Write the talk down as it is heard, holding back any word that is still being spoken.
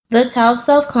The Tao of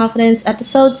Self-Confidence,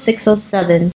 episode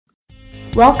 607.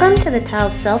 Welcome to the Tao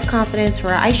of Self-Confidence,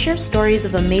 where I share stories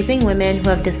of amazing women who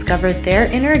have discovered their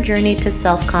inner journey to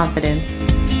self-confidence.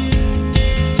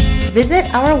 Visit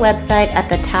our website at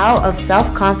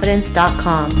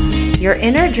thetaoofselfconfidence.com. Your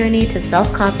inner journey to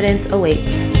self-confidence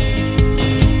awaits.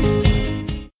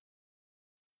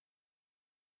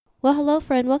 Well, hello,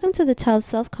 friend. Welcome to the Tao of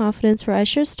Self-Confidence, where I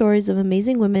share stories of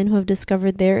amazing women who have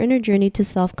discovered their inner journey to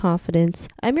self-confidence.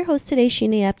 I'm your host today,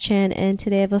 Sheena Yap-Chan, and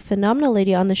today I have a phenomenal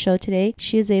lady on the show today.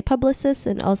 She is a publicist,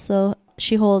 and also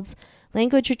she holds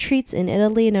language retreats in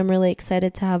Italy, and I'm really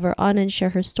excited to have her on and share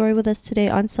her story with us today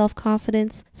on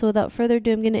self-confidence. So without further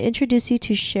ado, I'm going to introduce you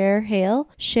to Cher Hale.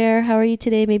 Cher, how are you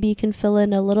today? Maybe you can fill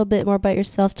in a little bit more about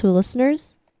yourself to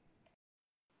listeners.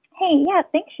 Hey, yeah,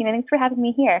 thanks, Sheena. Thanks for having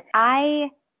me here.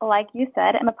 Like you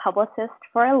said, I'm a publicist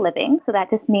for a living. So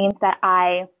that just means that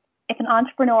if an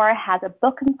entrepreneur has a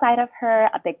book inside of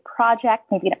her, a big project,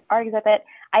 maybe an art exhibit,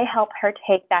 I help her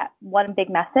take that one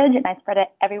big message and I spread it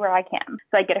everywhere I can.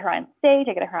 So I get her on stage,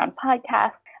 I get her on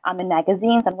podcasts, in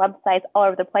magazines, on websites, all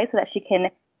over the place so that she can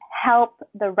help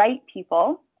the right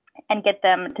people and get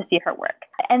them to see her work.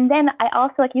 And then I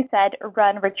also, like you said,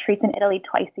 run retreats in Italy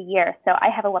twice a year. So I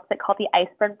have a website called the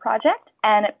Iceberg Project,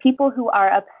 and people who are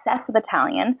obsessed with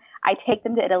Italian, I take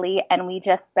them to Italy and we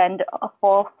just spend a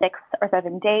full 6 or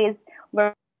 7 days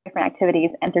learning different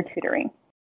activities and through tutoring.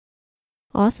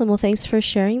 Awesome. Well, thanks for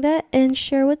sharing that. And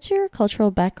Cher, what's your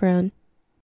cultural background?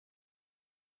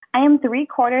 I am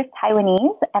 3/4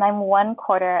 Taiwanese and I'm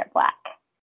 1/4 Black.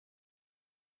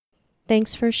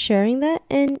 Thanks for sharing that.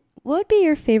 And what would be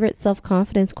your favorite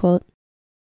self-confidence quote?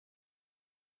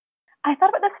 I thought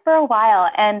about this for a while,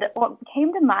 and what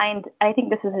came to mind, I think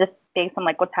this is just based on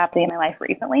what's happening in my life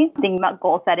recently, thinking about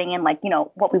goal setting and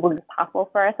what we believe is possible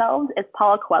for ourselves, is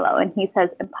Paulo Coelho, and he says,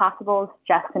 impossible is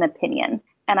just an opinion.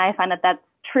 And I find that that's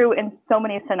true in so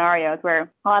many scenarios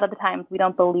where a lot of the times we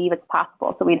don't believe it's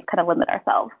possible, so we just kind of limit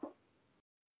ourselves.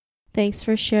 Thanks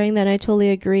for sharing that. I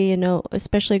totally agree.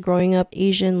 Especially growing up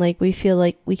Asian, we feel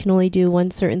like we can only do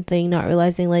one certain thing, not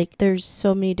realizing there's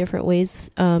so many different ways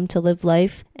to live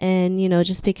life. And,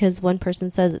 just because one person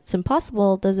says it's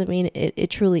impossible doesn't mean it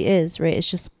truly is, right?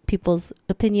 It's just people's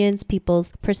opinions,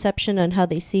 people's perception on how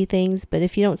they see things. But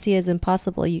if you don't see it as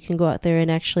impossible, you can go out there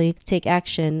and actually take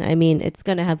action. I mean, it's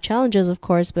going to have challenges, of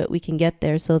course, but we can get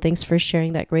there. So thanks for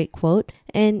sharing that great quote.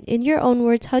 And in your own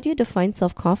words, how do you define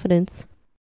self-confidence?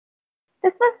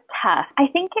 This was tough. I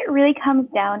think it really comes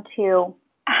down to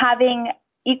having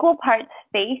equal parts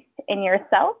faith in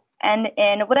yourself and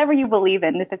in whatever you believe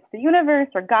in, if it's the universe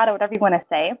or God or whatever you want to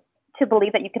say, to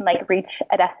believe that you can reach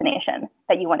a destination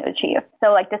that you want to achieve.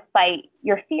 So despite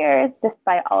your fears,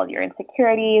 despite all of your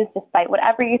insecurities, despite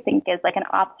whatever you think is an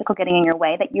obstacle getting in your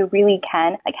way, that you really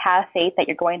can have faith that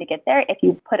you're going to get there if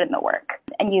you put in the work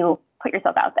and you put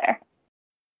yourself out there.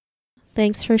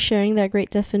 Thanks for sharing that great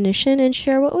definition. And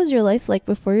Cher, what was your life like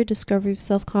before your discovery of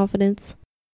self-confidence?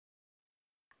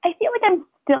 I feel like I'm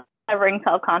still discovering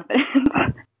self-confidence.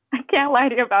 I can't lie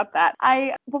to you about that.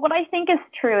 But what I think is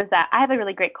true is that I have a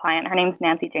really great client. Her name's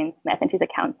Nancy Jane Smith, and she's a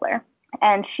counselor.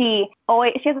 And she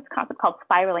has this concept called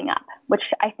spiraling up,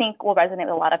 which I think will resonate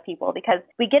with a lot of people because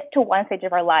we get to one stage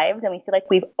of our lives and we feel like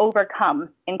we've overcome,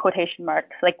 in quotation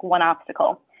marks, one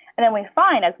obstacle. And then we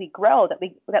find as we grow that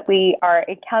we are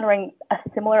encountering a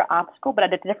similar obstacle, but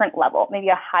at a different level, maybe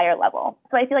a higher level.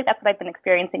 So I feel like that's what I've been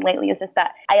experiencing lately is just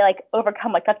that I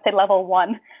overcome, let's say level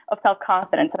 1 of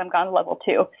self-confidence, and I'm gone to level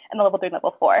 2 and level 3 and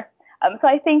level 4. So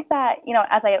I think that,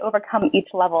 as I overcome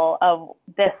each level of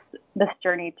this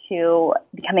journey to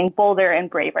becoming bolder and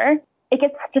braver, it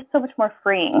gets just so much more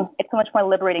freeing. It's so much more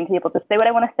liberating to be able to say what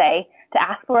I want to say, to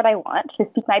ask for what I want, to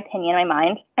speak my opinion in my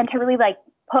mind, and to really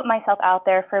put myself out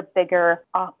there for bigger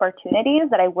opportunities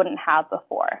that I wouldn't have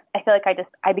before. I feel like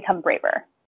I become braver.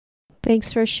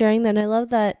 Thanks for sharing that. And I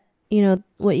love that,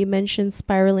 what you mentioned,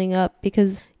 spiraling up,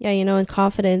 because, in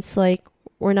confidence,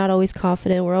 we're not always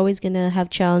confident. We're always going to have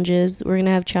challenges. We're going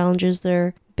to have challenges that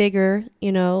are bigger,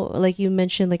 like you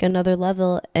mentioned, another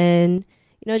level. And,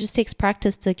 it just takes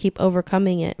practice to keep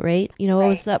overcoming it, right? What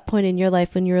was that point in your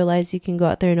life when you realized you can go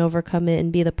out there and overcome it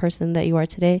and be the person that you are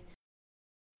today?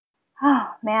 Oh,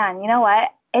 man, you know what?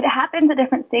 It happens at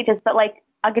different stages, but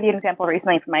I'll give you an example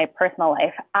recently from my personal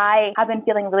life. I have been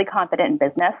feeling really confident in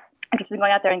business. I've just been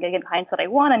going out there and getting clients that I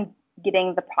want and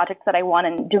getting the projects that I want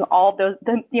and doing all of those,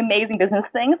 the amazing business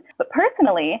things. But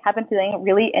personally, I've been feeling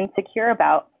really insecure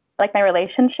about my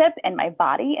relationship and my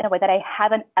body in a way that I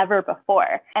haven't ever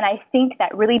before. And I think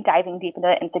that really diving deep into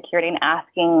that insecurity and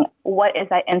asking, what is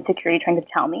that insecurity trying to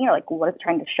tell me? Or what is it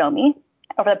trying to show me?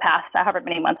 over the past however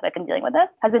many months that I've been dealing with this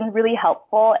has been really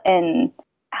helpful in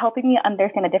helping me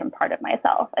understand a different part of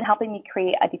myself and helping me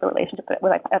create a deeper relationship with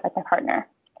my partner.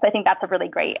 So I think that's a really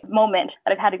great moment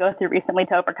that I've had to go through recently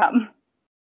to overcome.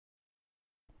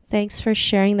 Thanks for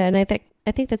sharing that. And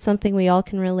I think that's something we all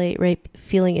can relate, right?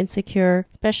 Feeling insecure,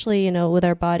 especially, with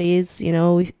our bodies,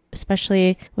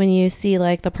 especially when you see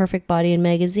like the perfect body in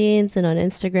magazines and on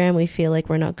Instagram, we feel like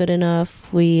we're not good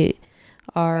enough. We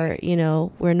are,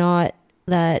 we're not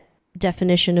that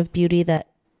definition of beauty that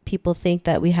people think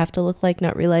that we have to look like,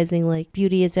 not realizing like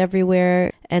beauty is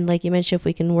everywhere. And like you mentioned, if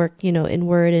we can work,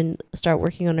 inward and start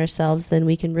working on ourselves, then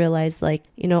we can realize like,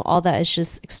 all that is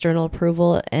just external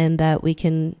approval, and that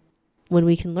when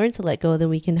we can learn to let go, then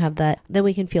we can have that, then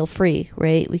we can feel free,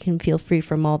 right? We can feel free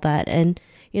from all that. And,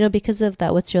 because of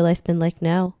that, what's your life been like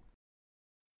now?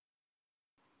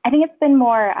 I think it's been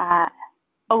more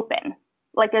open.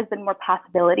 Like there's been more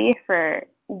possibility for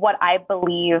what I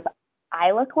believe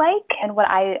I look like, and what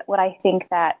I think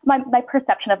that my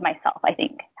perception of myself, I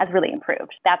think, has really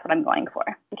improved. That's what I'm going for.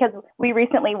 Because we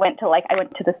recently went to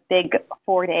this big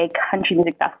 4-day country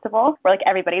music festival where like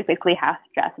everybody's basically half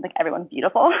dressed and like everyone's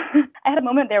beautiful. I had a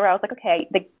moment there where I was like, okay,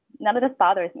 none of this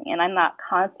bothers me, and I'm not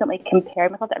constantly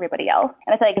comparing myself to everybody else.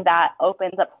 And I feel like that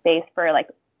opens up space for like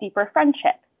deeper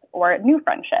friendships or new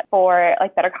friendships or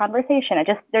like better conversation.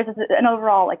 There's an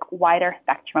overall like wider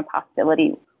spectrum of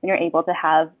possibility when you're able to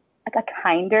have like a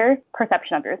kinder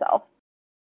perception of yourself.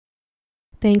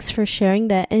 Thanks for sharing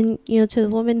that. And, to the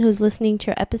woman who's listening to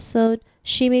your episode,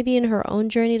 she may be in her own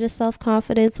journey to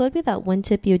self-confidence. What would be that one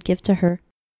tip you would give to her?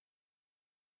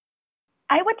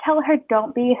 I would tell her,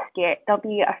 don't be scared. Don't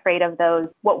be afraid of those,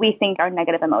 what we think are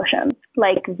negative emotions,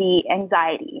 like the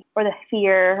anxiety or the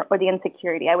fear or the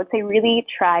insecurity. I would say really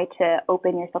try to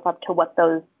open yourself up to what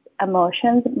those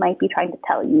emotions might be trying to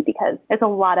tell you, because there's a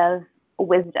lot of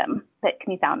wisdom that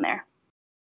can be found there.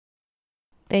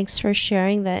 Thanks for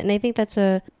sharing that. And I think that's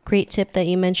a great tip that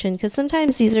you mentioned, because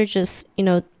sometimes these are just,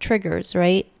 triggers,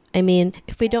 right? I mean,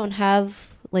 if we don't have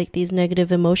like these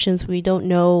negative emotions, we don't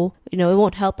know, it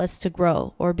won't help us to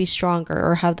grow or be stronger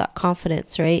or have that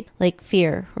confidence, right? Like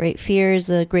fear, right? Fear is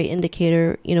a great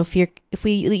indicator. Fear, if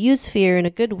we use fear in a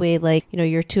good way, like,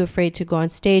 you're too afraid to go on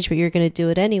stage, but you're going to do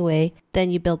it anyway,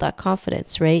 then you build that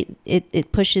confidence, right?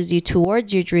 It pushes you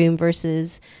towards your dream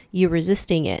versus you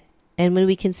resisting it. And when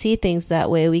we can see things that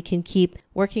way, we can keep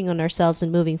working on ourselves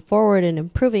and moving forward and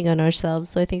improving on ourselves.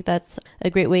 So I think that's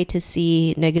a great way to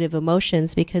see negative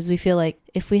emotions, because we feel like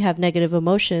if we have negative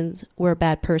emotions, we're a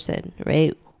bad person,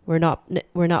 right? We're not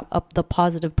up the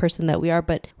positive person that we are,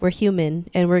 but we're human,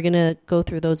 and we're going to go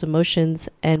through those emotions,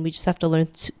 and we just have to learn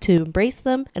to embrace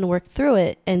them and work through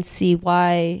it and see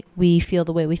why we feel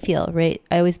the way we feel, right?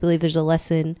 I always believe there's a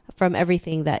lesson from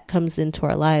everything that comes into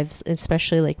our lives,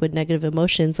 especially like with negative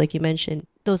emotions, like you mentioned.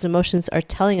 Those emotions are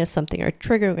telling us something, or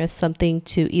triggering us something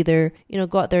to either,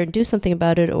 go out there and do something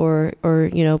about it, or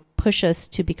push us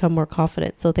to become more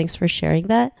confident. So thanks for sharing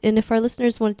that. And if our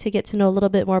listeners wanted to get to know a little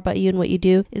bit more about you and what you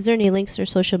do, is there any links or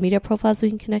social media profiles we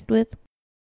can connect with?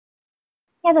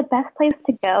 Yeah, the best place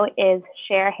to go is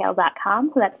cherhale.com.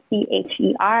 So that's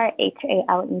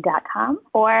CHERHALE.com.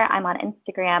 Or I'm on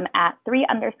Instagram at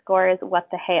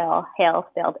 3_whatthehale, Hale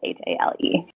spelled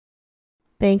HALE.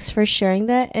 Thanks for sharing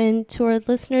that. And to our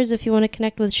listeners, if you want to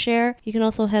connect with Cher, you can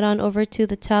also head on over to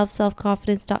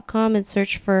thetaoofselfconfidence.com and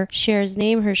search for Cher's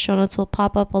name. Her show notes will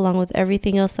pop up along with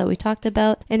everything else that we talked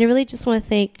about. And I really just want to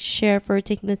thank Cher for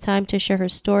taking the time to share her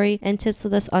story and tips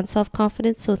with us on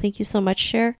self-confidence. So thank you so much,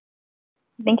 Cher.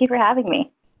 Thank you for having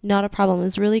me. Not a problem. It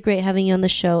was really great having you on the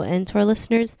show. And to our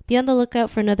listeners, be on the lookout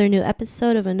for another new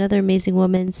episode of another amazing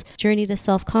woman's journey to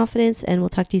self-confidence. And we'll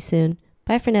talk to you soon.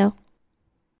 Bye for now.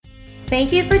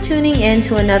 Thank you for tuning in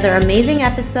to another amazing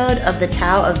episode of The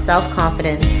Tao of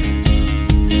Self-Confidence.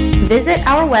 Visit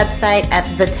our website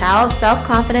at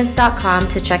thetaoofselfconfidence.com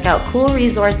to check out cool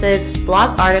resources,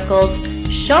 blog articles,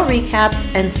 show recaps,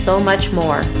 and so much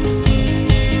more.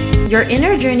 Your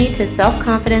inner journey to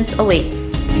self-confidence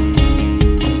awaits.